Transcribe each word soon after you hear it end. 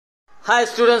Hi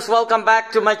students, welcome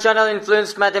back to my channel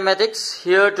Influenced Mathematics.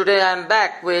 Here today I am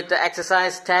back with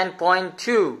exercise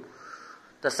 10.2,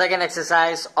 the second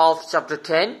exercise of chapter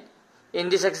 10. In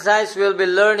this exercise we will be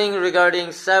learning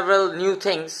regarding several new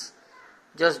things.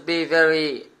 Just be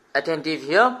very attentive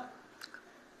here.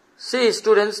 See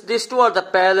students, these two are the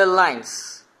parallel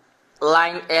lines.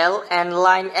 Line L and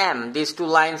line M. These two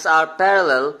lines are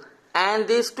parallel. And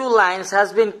these two lines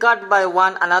has been cut by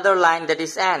one another line, that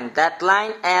is N. That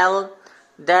line L,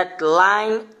 that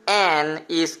line N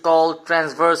is called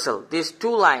transversal. These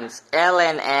two lines L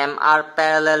and M are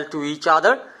parallel to each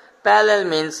other. Parallel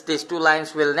means these two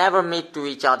lines will never meet to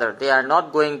each other. They are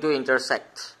not going to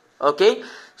intersect. Okay,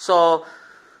 so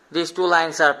these two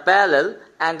lines are parallel,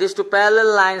 and these two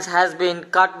parallel lines has been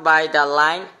cut by the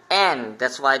line N.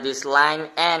 That's why this line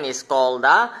N is called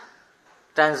the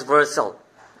transversal.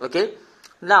 Okay,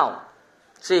 now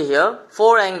see here,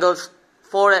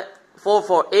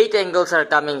 8 angles are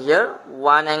coming here.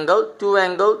 1 angle, 2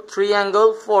 angle, 3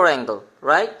 angle, 4 angle,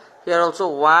 right? Here also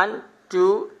 1,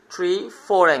 2, 3,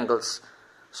 4 angles.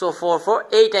 So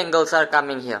 8 angles are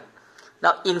coming here.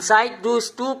 Now inside those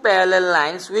two parallel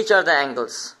lines, which are the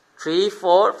angles? 3,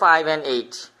 4, 5 and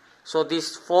 8. So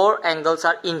these 4 angles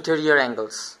are interior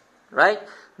angles, right?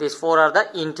 These 4 are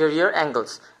the interior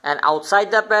angles. And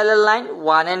outside the parallel line,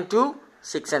 1 and 2,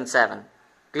 6 and 7.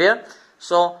 Clear?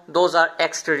 So those are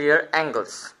exterior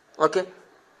angles. Okay.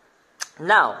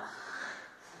 Now,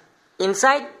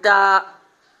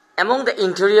 among the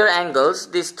interior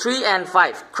angles, these 3 and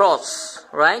 5 cross,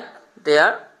 right? They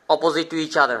are opposite to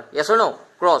each other. Yes or no?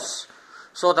 Cross.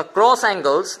 So the cross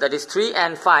angles, that is 3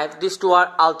 and 5, these two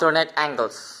are alternate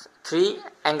angles.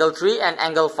 Angle 3 and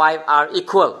angle 5 are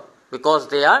equal, because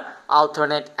they are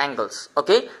alternate angles.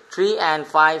 Okay, 3 and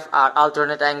 5 are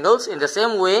alternate angles. In the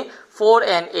same way, 4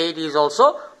 and 8 is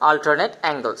also alternate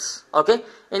angles. Okay,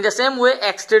 in the same way,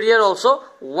 exterior also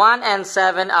 1 and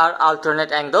 7 are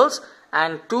alternate angles,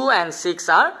 and 2 and 6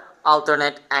 are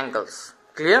alternate angles.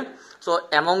 Clear? So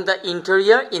among the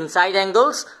interior inside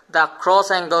angles, the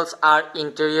cross angles are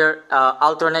interior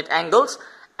alternate angles,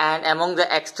 and among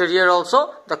the exterior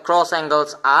also, the cross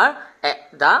angles are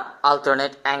the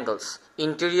alternate angles.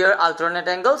 Interior alternate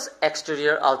angles,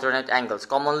 exterior alternate angles.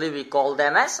 Commonly we call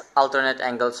them as alternate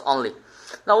angles only.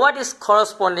 Now what is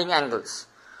corresponding angles?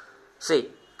 See,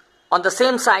 on the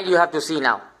same side you have to see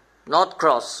now, not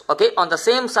cross. Okay, on the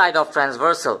same side of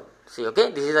transversal. See,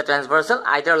 okay, this is a transversal.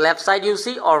 Either left side you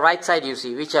see or right side you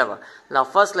see, whichever. Now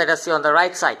first let us see on the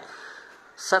right side.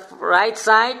 So right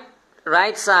side,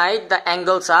 the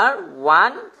angles are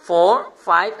 1, 4,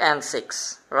 5 and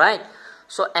 6, right?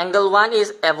 So angle 1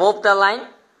 is above the line,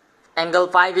 angle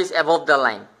 5 is above the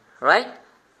line, right?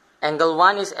 Angle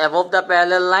 1 is above the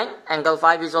parallel line, angle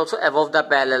 5 is also above the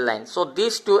parallel line. So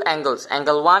these two angles,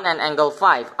 angle 1 and angle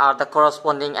 5, are the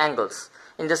corresponding angles.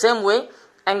 In the same way,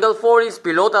 angle 4 is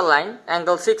below the line,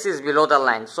 angle 6 is below the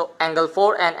line. So angle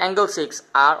 4 and angle 6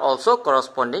 are also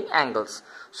corresponding angles.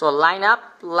 So line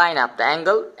up, the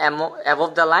angle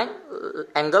above the line,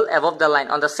 angle above the line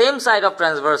on the same side of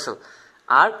transversal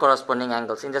are corresponding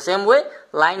angles. In the same way,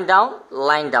 line down,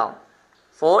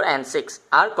 4 and 6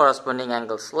 are corresponding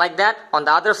angles. Like that, on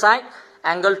the other side,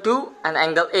 angle 2 and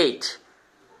angle 8,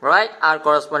 right, are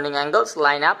corresponding angles.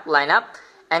 Line up,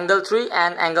 angle 3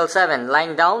 and angle 7,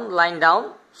 line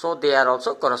down, so they are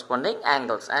also corresponding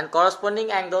angles. And corresponding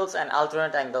angles and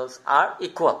alternate angles are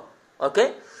equal.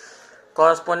 Okay,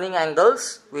 corresponding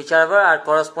angles, whichever are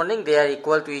corresponding, they are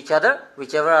equal to each other.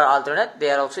 Whichever are alternate,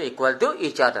 they are also equal to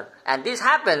each other. And this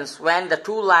happens when the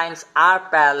two lines are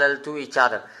parallel to each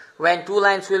other. When two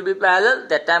lines will be parallel,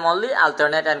 that time only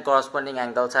alternate and corresponding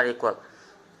angles are equal.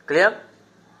 Clear?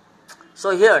 So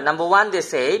here, number 1, they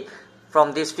say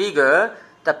from this figure,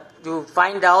 to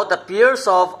find out the pairs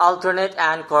of alternate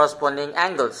and corresponding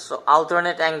angles. So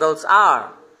alternate angles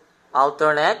are,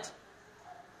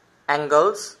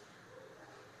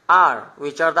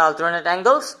 which are the alternate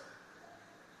angles?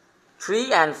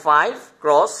 3 and 5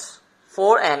 cross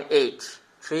 4 and 8.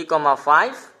 3,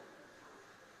 5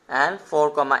 and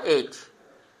 4, 8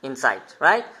 inside,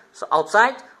 right? So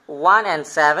outside, 1 and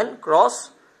 7 cross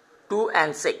 2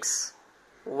 and 6.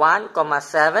 1,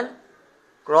 7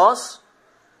 cross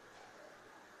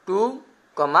 2,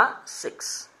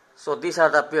 6. So these are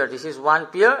the pair. This is one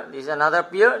pair, this is another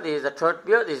pair, this is the third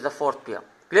pair, this is the fourth pair.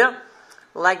 Clear?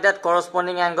 Like that,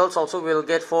 corresponding angles also will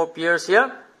get 4 pairs here.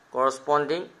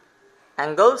 Corresponding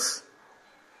angles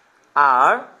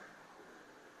are,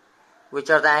 which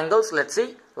are the angles? Let's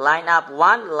see. Line up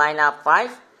 1, line up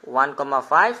 5, 1,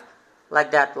 5.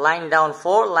 Like that, line down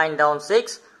 4, line down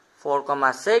 6,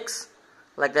 4, 6.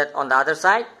 Like that on the other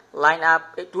side. line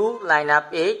up 2, line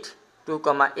up 8, 2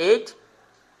 comma 8,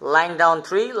 line down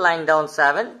 3, line down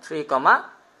 7, 3 comma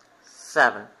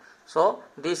 7. So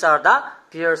these are the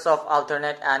pairs of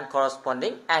alternate and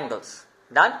corresponding angles.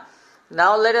 Done.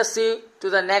 Now let us see to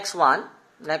the next one.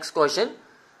 Next question.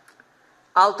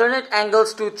 Alternate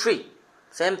angles to 3.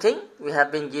 Same thing we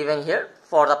have been given here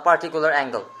for the particular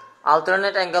angle.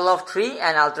 Alternate angle of 3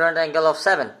 and alternate angle of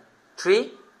 7.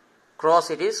 3 cross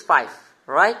it is 5.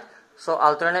 Right. So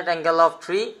alternate angle of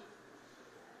 3.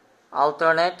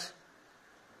 Alternate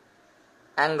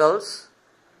angles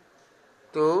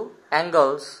to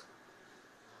angles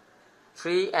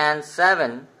 3 and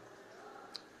 7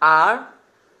 are,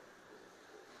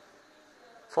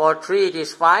 for 3 it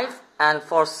is 5 and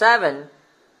for 7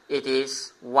 it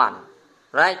is 1.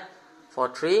 Right? For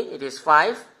 3 it is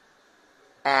 5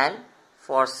 and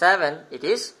for 7 it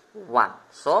is 1.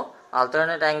 So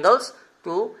alternate angles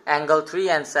to angle 3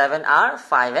 and 7 are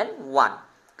 5 and 1.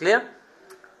 Clear?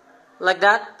 Like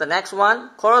that. The next one,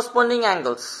 corresponding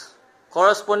angles.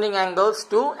 Corresponding angles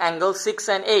to angle 6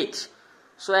 and 8.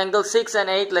 So angle 6 and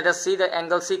 8, let us see the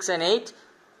angle 6 and 8.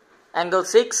 Angle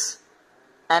 6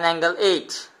 and angle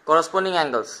 8, corresponding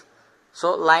angles.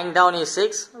 So line down is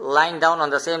 6, line down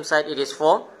on the same side it is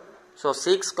 4. So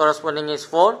 6 corresponding is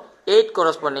 4, 8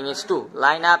 corresponding is 2.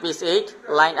 Line up is 8,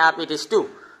 line up it is 2.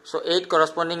 So 8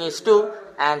 corresponding is 2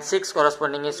 and 6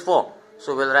 corresponding is 4.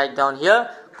 So we'll write down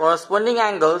here corresponding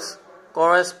angles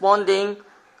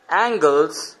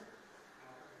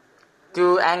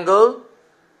to angle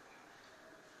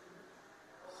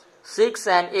 6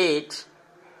 and 8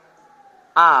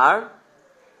 are,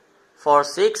 for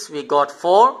 6 we got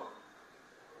 4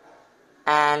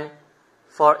 and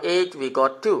for 8 we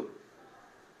got 2.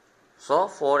 So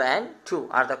 4 and 2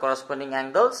 are the corresponding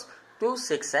angles to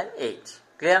 6 and 8.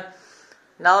 Clear?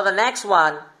 Now the next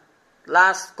one,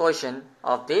 last question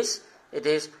of this, it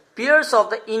is pairs of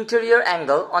the interior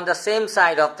angle on the same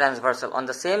side of transversal. On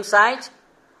the same side,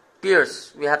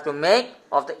 pairs we have to make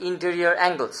of the interior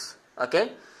angles.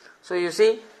 Okay? So you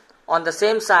see, on the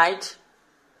same side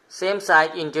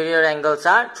interior angles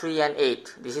are 3 and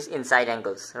 8. This is inside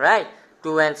angles, right?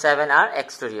 2 and 7 are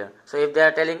exterior. So if they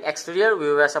are telling exterior,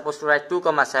 we were supposed to write 2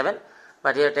 comma 7,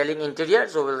 but here telling interior,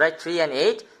 so we'll write 3 and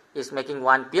 8 is making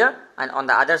one pair, and on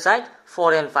the other side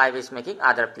 4 and 5 is making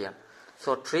other pair.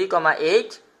 So 3 comma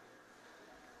 8,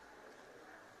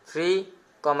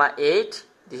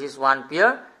 this is one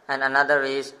pair, and another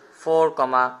is 4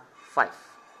 comma 5.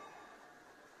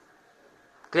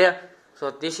 Clear?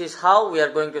 So this is how we are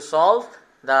going to solve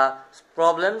the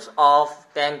problems of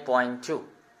 10.2.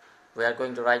 We are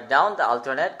going to write down the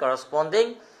alternate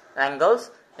corresponding angles.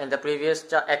 In the previous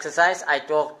exercise, I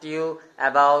talked to you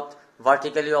about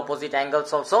vertically opposite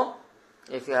angles also.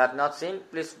 If you have not seen,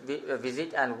 please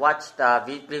visit and watch the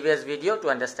previous video to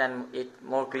understand it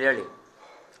more clearly.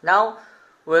 Now,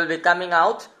 we will be coming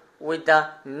out with the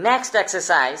next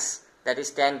exercise, that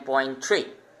is 10.3.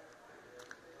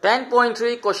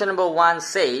 10.3 question number 1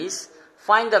 says,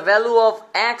 find the value of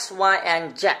x, y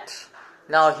and z.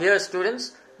 Now here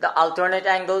students, the alternate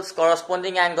angles,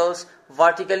 corresponding angles,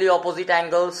 vertically opposite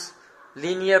angles,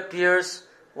 linear pairs,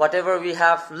 whatever we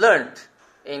have learned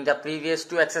in the previous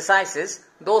two exercises,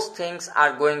 those things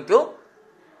are going to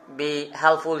be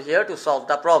helpful here to solve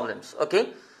the problems. Okay.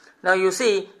 Now you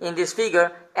see in this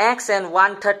figure, x and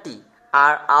 130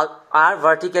 are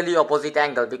vertically opposite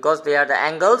angle because they are the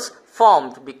angles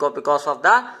formed because of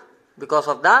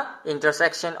the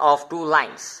intersection of two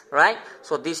lines, right?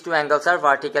 So these two angles are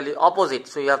vertically opposite.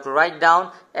 So you have to write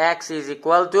down x is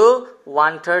equal to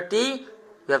 130. You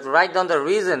have to write down the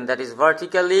reason, that is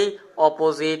vertically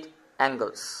opposite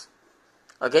angles.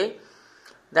 Okay.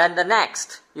 Then the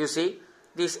next, you see,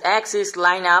 this x is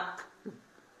line up.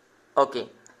 Okay.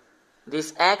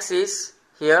 This x is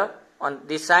here on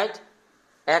this side.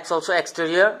 X also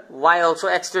exterior, y also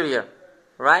exterior,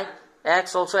 right?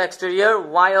 X also exterior,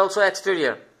 y also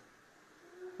exterior,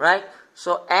 right?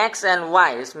 So x and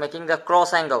y is making the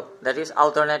cross angle, that is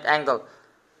alternate angle.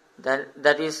 Then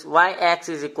that is why x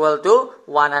is equal to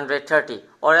 130.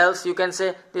 Or else you can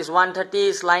say this 130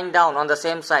 is lying down on the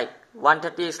same side.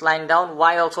 130 is lying down,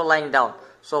 y also lying down.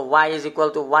 So y is equal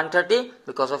to 130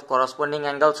 because of corresponding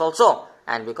angles also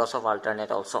and because of alternate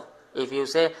also. If you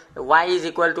say y is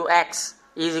equal to x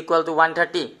is equal to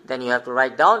 130, then you have to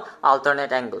write down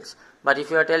alternate angles. But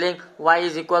if you are telling y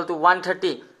is equal to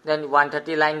 130, then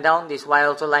 130 lying down, this y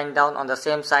also lying down on the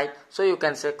same side. So you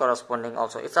can say corresponding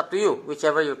also. It's up to you,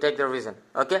 whichever you take the reason.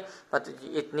 Okay, but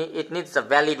it needs a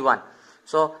valid one.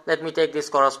 So let me take this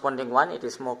corresponding one. It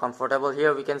is more comfortable.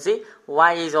 Here we can see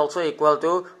y is also equal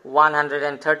to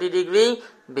 130 degree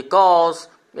because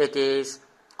It is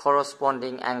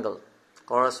corresponding angle.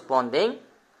 Corresponding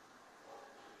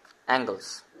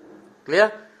angles.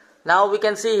 Clear? Now we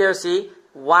can see here, see,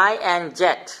 Y and Z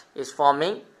is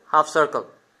forming half circle,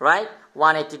 right?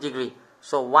 180 degree.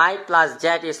 So Y plus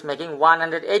Z is making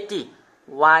 180.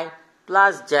 Y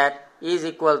plus Z is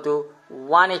equal to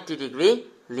 180 degree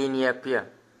linear pair.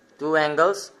 Two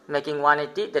angles making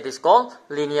 180, that is called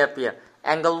linear pair.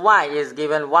 Angle Y is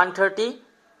given 130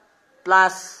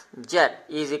 plus Z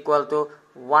is equal to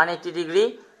 180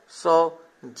 degree. So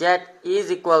Z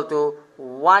is equal to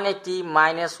 180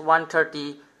 minus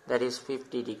 130, that is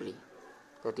 50 degree.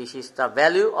 So this is the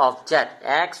value of Z,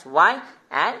 X, Y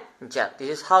and Z. This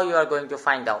is how you are going to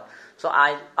find out. So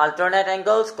alternate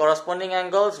angles, corresponding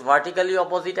angles, vertically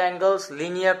opposite angles,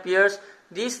 linear pairs,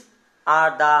 these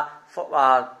are the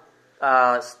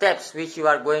steps which you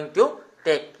are going to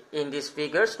take in these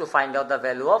figures to find out the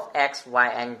value of X, Y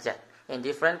and Z. In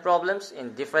different problems,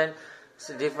 in different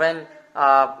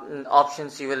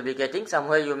options you will be getting.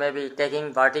 Somewhere you may be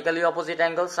taking vertically opposite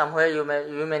angles, somewhere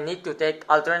you may need to take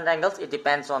alternate angles. It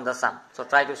depends on the sum. So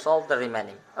try to solve the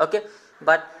remaining. Okay,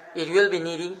 but it will be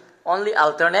needing only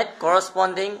alternate,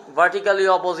 corresponding, vertically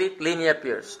opposite, linear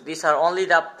pairs. These are only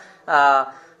the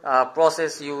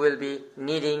process you will be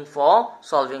needing for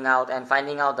solving out and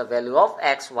finding out the value of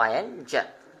X, Y and Z.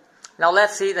 Now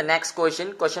let's see the next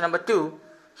question. Question number 2.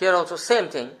 Here also same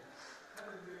thing.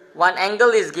 One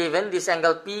angle is given, this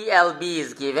angle PLB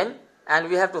is given, and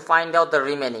we have to find out the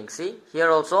remaining. See, here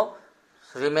also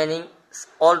remaining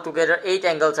altogether 8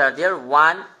 angles are there.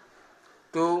 1,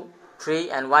 2, 3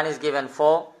 and 1 is given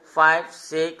 4, 5,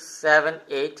 6, 7,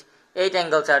 8. 8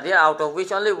 angles are there, out of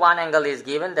which only one angle is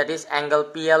given, that is angle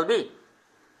PLB.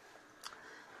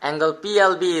 Angle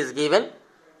PLB is given.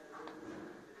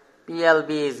 PLB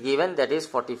is given, that is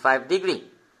 45 degree.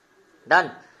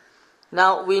 Done.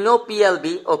 Now we know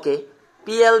PLB, okay.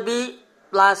 PLB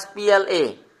plus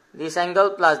PLA, this angle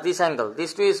plus this angle,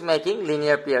 these two is making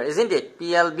linear pair, isn't it?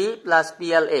 PLB plus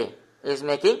PLA is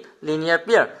making linear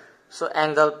pair. So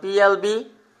angle PLB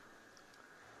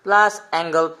plus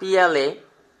angle PLA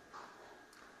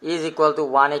is equal to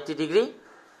 180 degree.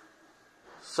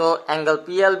 So angle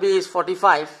PLB is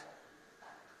 45.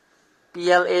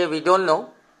 PLA we don't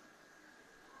know,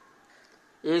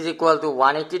 is equal to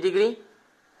 180 degree.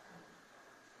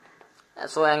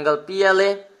 So angle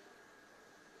PLA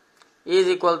is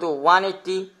equal to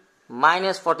 180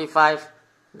 minus 45,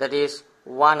 that is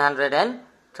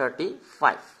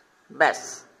 135.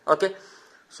 Best. Okay.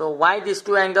 So why these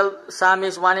two angle sum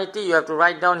is 180? You have to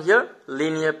write down here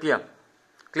linear pair.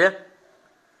 Clear?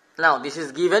 Now this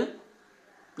is given.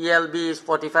 PLB is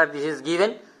 45. This is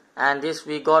given, and this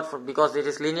we got because it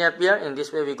is linear pair. In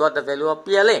this way we got the value of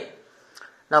PLA.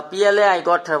 Now PLA I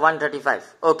got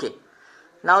 135. Okay.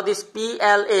 Now this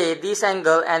PLA, this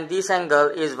angle and this angle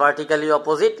is vertically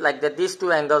opposite, like that these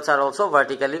two angles are also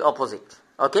vertically opposite.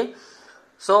 Okay.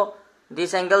 So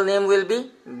this angle name will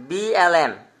be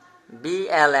BLM.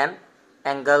 BLM,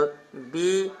 angle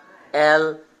BLM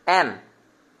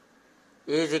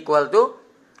is equal to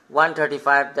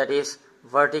 135, that is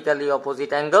vertically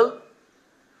opposite angle.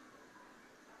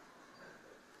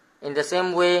 In the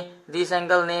same way, this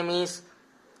angle name is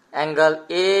angle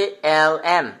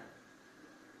ALM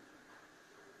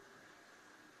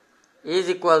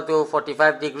is equal to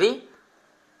 45 degree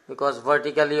because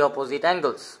vertically opposite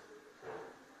angles.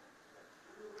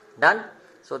 Done.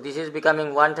 So this is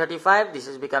becoming 135, this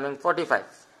is becoming 45.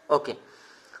 Okay.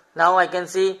 Now I can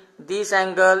see this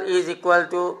angle is equal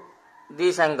to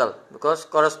this angle because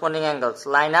corresponding angles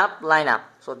line up, line up.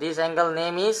 So this angle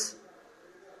name is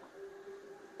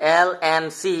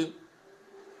LMC,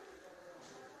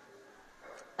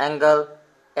 angle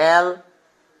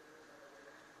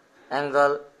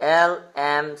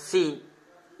LMC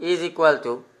is equal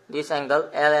to this angle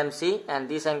LMC, and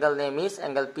this angle name is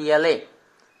angle PLA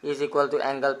is equal to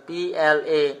angle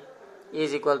PLA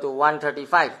is equal to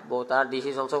 135. Both are, this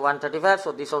is also 135,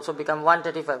 so this also become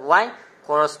 135. Why?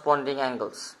 Corresponding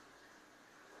angles.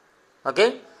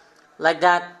 Okay, like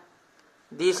that.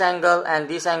 This angle and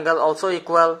this angle also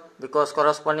equal because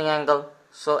corresponding angle.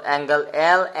 So angle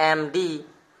LMD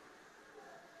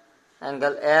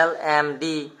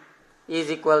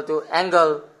is equal to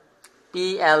angle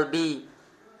PLB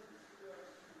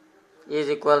is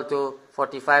equal to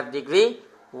 45 degree.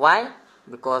 Why?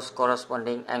 Because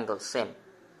corresponding angles same.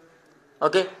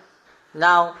 Okay.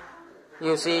 Now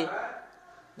you see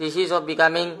this is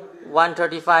becoming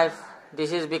 135.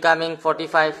 This is becoming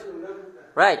 45.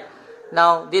 Right.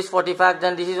 Now this 45,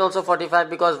 then this is also 45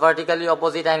 because vertically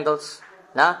opposite angles.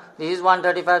 Now this is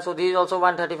 135, so this is also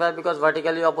 135 because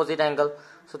vertically opposite angle.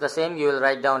 So the same you will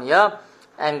write down here.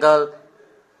 Angle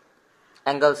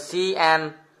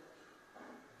CM,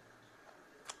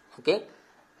 okay,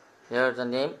 here the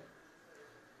name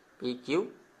PQ.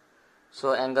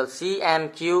 So angle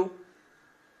CMQ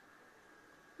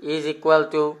is equal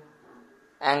to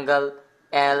angle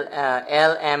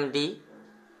LMD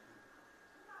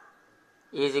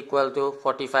is equal to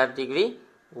 45 degree.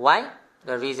 Why?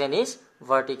 The reason is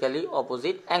vertically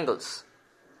opposite angles.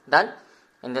 Done.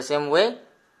 In the same way,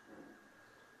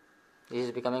 this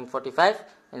is becoming 45.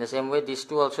 In the same way, these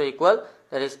two also equal.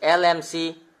 That is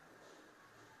LMC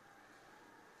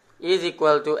is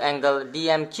equal to angle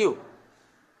DMQ.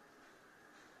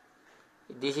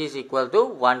 This is equal to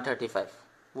 135.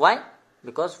 Why?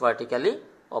 Because vertically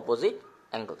opposite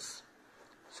angles.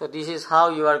 So this is how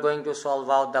you are going to solve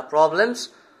out the problems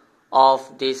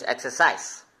of this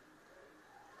exercise.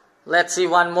 Let's see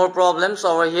one more problems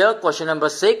over here. Question number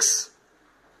 6.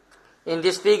 In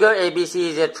this figure, ABC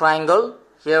is a triangle.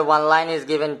 Here one line is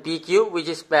given PQ, which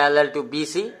is parallel to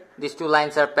BC. These two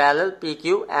lines are parallel,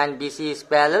 PQ and BC is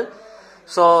parallel.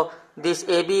 So this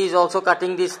AB is also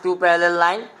cutting these two parallel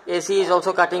line. AC is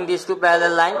also cutting these two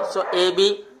parallel lines. So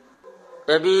AB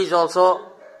is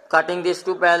also cutting these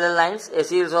two parallel lines.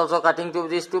 AC is also cutting to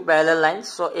these two parallel lines.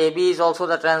 So AB is also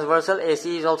the transversal.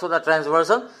 AC is also the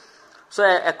transversal. So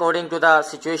according to the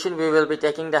situation, we will be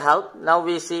taking the help. Now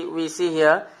we see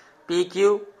here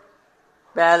PQ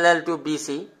parallel to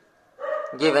BC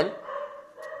given.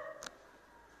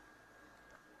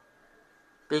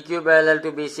 PQ parallel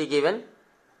to BC given.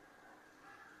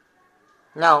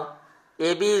 Now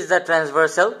AB is the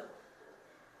transversal.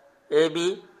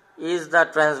 AB is the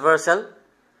transversal.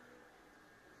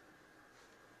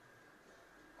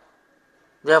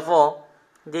 Therefore,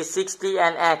 this 60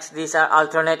 and X, these are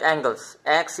alternate angles.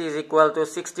 X is equal to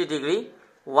 60 degree.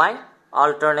 Why?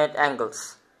 Alternate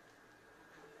angles.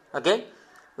 Okay,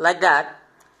 like that.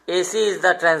 AC is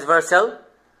the transversal.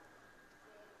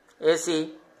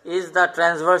 AC is the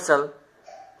transversal.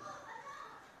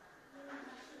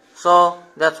 So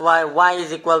that's why Y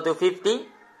is equal to 50.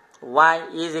 Y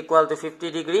is equal to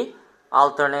 50 degree.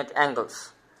 Alternate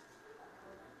angles.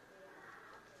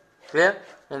 Clear?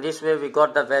 In this way we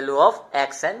got the value of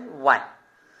X and Y.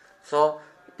 So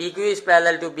PQ is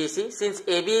parallel to BC. Since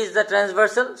AB is the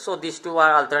transversal, so these two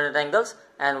are alternate angles.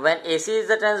 And when AC is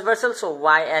the transversal, so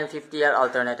Y and 50 are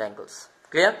alternate angles.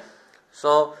 Clear?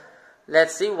 So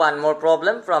let's see one more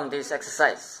problem from this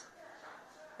exercise.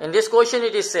 In this question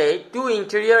it is said, two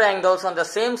interior angles on the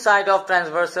same side of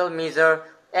transversal measure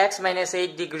x minus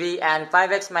 8 degree and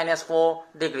 5x minus 4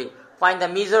 degree. Find the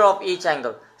measure of each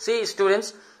angle. See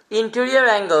students, interior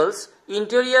angles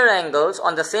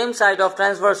on the same side of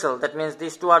transversal. That means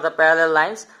these two are the parallel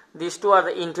lines. These two are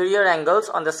the interior angles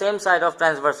on the same side of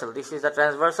transversal. This is the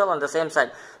transversal on the same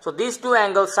side. So these two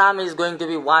angles sum is going to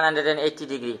be 180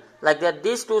 degree. Like that,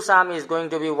 these two sum is going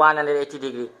to be 180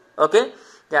 degree. Okay?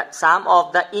 The sum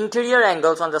of the interior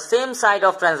angles on the same side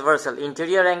of transversal.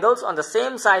 Interior angles on the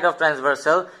same side of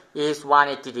transversal is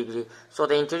 180 degree. So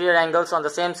the interior angles on the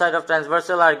same side of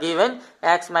transversal are given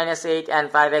x minus 8 and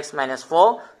 5x minus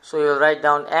 4. So you will write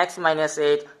down x minus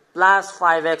 8 plus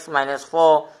 5x minus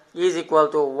 4 is equal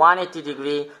to 180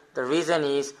 degree. The reason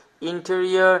is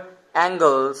interior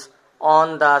angles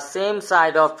on the same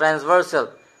side of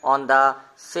transversal. On the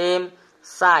same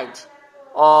side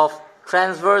of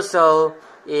transversal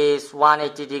is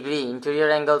 180 degree. Interior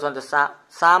angles on the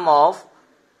sum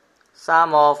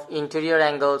of interior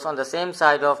angles on the same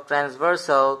side of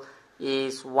transversal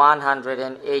is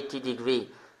 180 degree.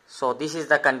 So this is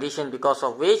the condition because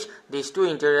of which these two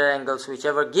interior angles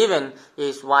whichever given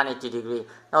is 180 degree.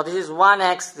 Now this is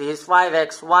 1x, this is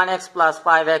 5x, 1x plus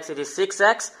 5x it is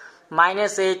 6x,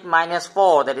 minus 8 minus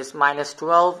 4 that is minus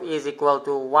 12 is equal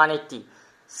to 180.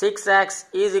 6x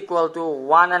is equal to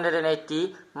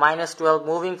 180 minus 12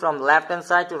 moving from left hand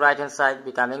side to right hand side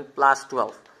becoming plus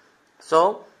 12.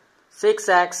 So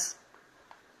 6x,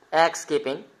 x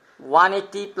keeping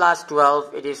 180 plus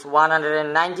 12 it is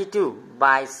 192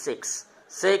 by 6.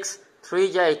 6, 3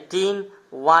 is 18,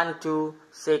 1, 2,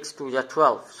 6, 2 is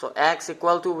 12. So x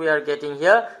equal to we are getting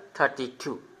here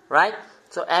 32. Right?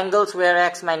 So angles were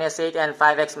x minus 8 and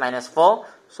 5x minus 4.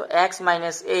 So x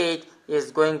minus 8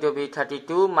 is going to be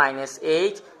 32 minus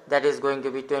 8, that is going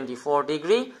to be 24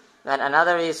 degree. And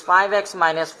another is 5x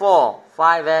minus 4,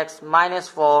 5x minus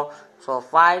 4. So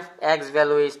 5x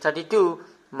value is 32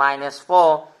 minus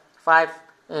 4, 5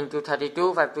 into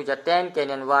 32, 5 to is 10, 10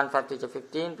 and 1, 5 to is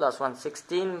 15, plus 1,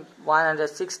 16,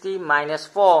 160 minus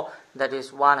 4, that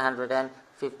is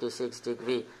 150 156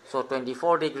 degree. So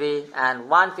 24 degree and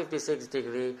 156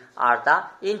 degree are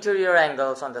the interior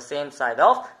angles on the same side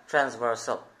of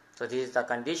transversal. So this is the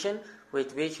condition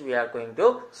with which we are going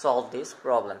to solve this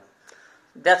problem.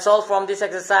 That's all from this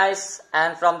exercise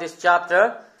and from this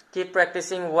chapter. Keep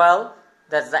practicing well.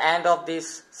 That's the end of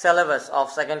this syllabus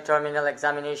of second terminal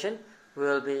examination. We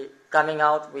will be coming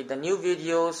out with the new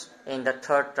videos in the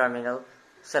third terminal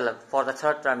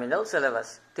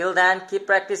syllabus. Till then, keep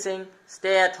practicing.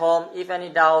 Stay at home. If any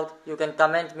doubt, you can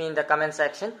comment me in the comment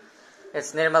section.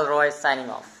 It's Nirmal Roy signing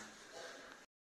off.